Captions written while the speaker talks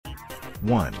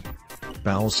1.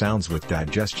 Bowel sounds with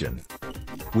digestion.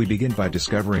 We begin by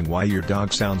discovering why your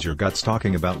dog sounds your guts,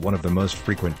 talking about one of the most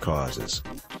frequent causes.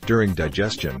 During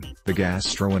digestion, the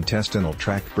gastrointestinal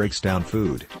tract breaks down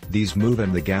food, these move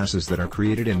and the gases that are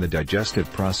created in the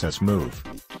digestive process move.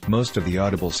 Most of the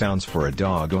audible sounds for a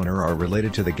dog owner are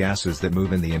related to the gases that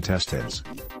move in the intestines.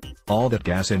 All that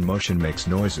gas in motion makes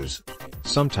noises.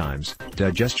 Sometimes,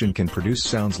 digestion can produce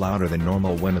sounds louder than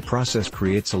normal when the process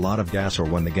creates a lot of gas or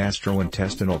when the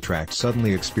gastrointestinal tract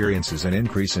suddenly experiences an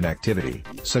increase in activity,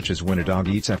 such as when a dog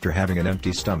eats after having an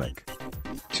empty stomach.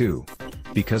 2.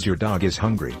 Because your dog is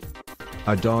hungry.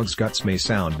 A dog's guts may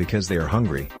sound because they are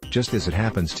hungry, just as it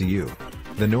happens to you.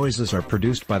 The noises are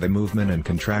produced by the movement and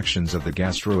contractions of the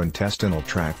gastrointestinal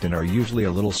tract and are usually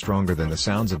a little stronger than the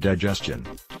sounds of digestion.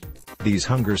 These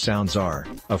hunger sounds are,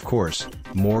 of course,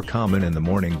 more common in the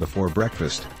morning before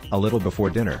breakfast, a little before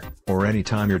dinner, or any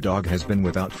time your dog has been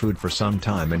without food for some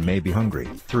time and may be hungry.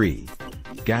 3.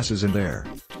 Gases in there.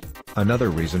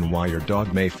 Another reason why your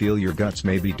dog may feel your guts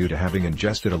may be due to having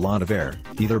ingested a lot of air,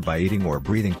 either by eating or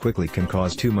breathing quickly can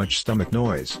cause too much stomach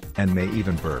noise, and may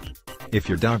even burp. If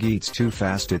your dog eats too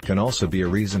fast, it can also be a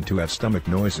reason to have stomach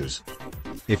noises.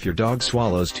 If your dog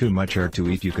swallows too much air to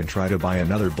eat, you can try to buy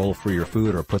another bowl for your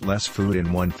food or put less food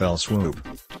in one fell swoop.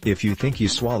 If you think you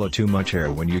swallow too much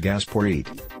air when you gasp or eat,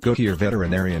 go to your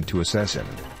veterinarian to assess him.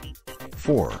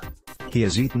 4. He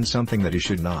has eaten something that he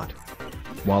should not.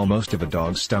 While most of a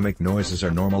dog's stomach noises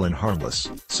are normal and harmless,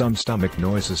 some stomach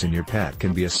noises in your pet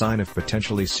can be a sign of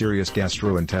potentially serious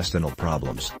gastrointestinal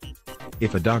problems.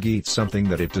 If a dog eats something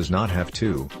that it does not have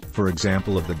to, for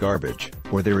example of the garbage,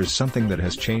 or there is something that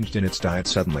has changed in its diet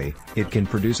suddenly, it can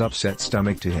produce upset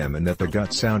stomach to him and that the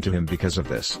guts sound to him because of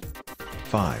this.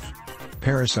 5.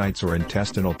 Parasites or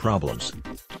intestinal problems.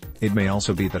 It may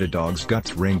also be that a dog's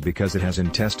guts ring because it has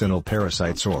intestinal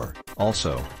parasites, or,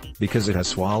 also, because it has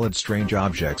swallowed strange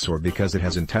objects, or because it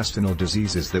has intestinal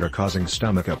diseases that are causing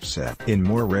stomach upset. In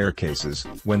more rare cases,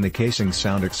 when the casings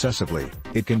sound excessively,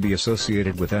 it can be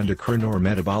associated with endocrine or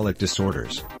metabolic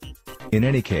disorders. In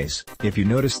any case, if you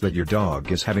notice that your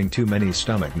dog is having too many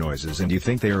stomach noises and you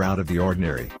think they are out of the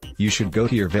ordinary, you should go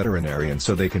to your veterinarian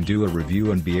so they can do a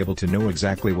review and be able to know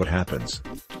exactly what happens.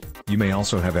 You may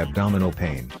also have abdominal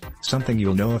pain, something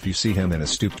you'll know if you see him in a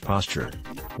stooped posture.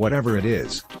 Whatever it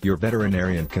is, your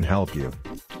veterinarian can help you.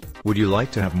 Would you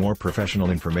like to have more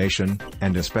professional information,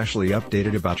 and especially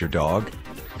updated about your dog?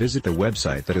 Visit the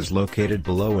website that is located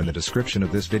below in the description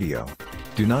of this video.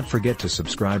 Do not forget to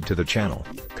subscribe to the channel,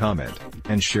 comment,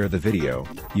 and share the video.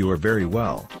 You are very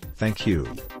well, thank you.